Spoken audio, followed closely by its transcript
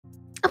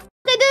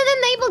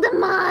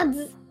mods.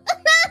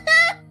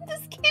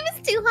 This game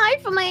is too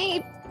hard for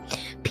my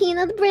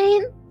peanut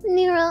brain.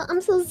 Neuro,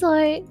 I'm so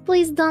sorry.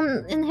 Please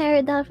don't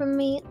inherit that from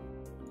me.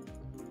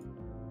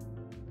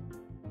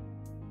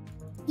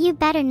 You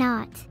better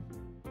not.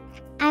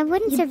 I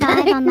wouldn't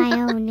survive on my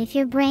own if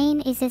your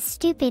brain is as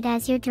stupid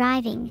as your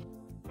driving.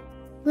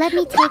 Let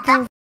me take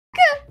over.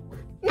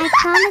 I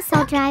promise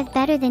I'll drive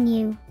better than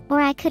you, or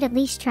I could at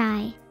least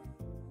try.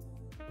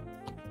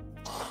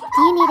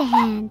 Do you need a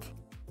hand?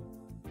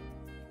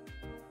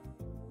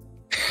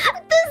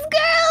 This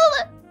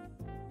girl!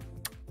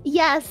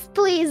 Yes,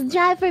 please,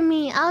 drive for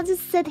me. I'll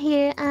just sit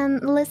here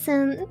and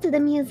listen to the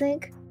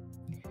music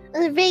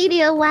on the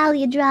radio while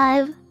you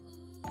drive.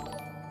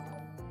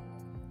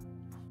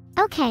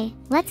 Okay,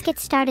 let's get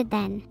started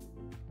then.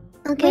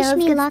 Okay, Wish let's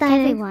me get luck,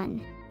 started.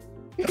 everyone.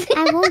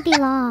 I won't be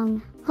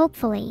long,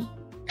 hopefully.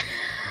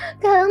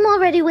 God, I'm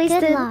already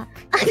wasted. Good luck.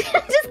 I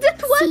just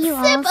did one See you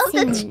sip all of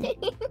the soon. drink.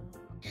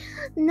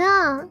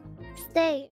 No, stay.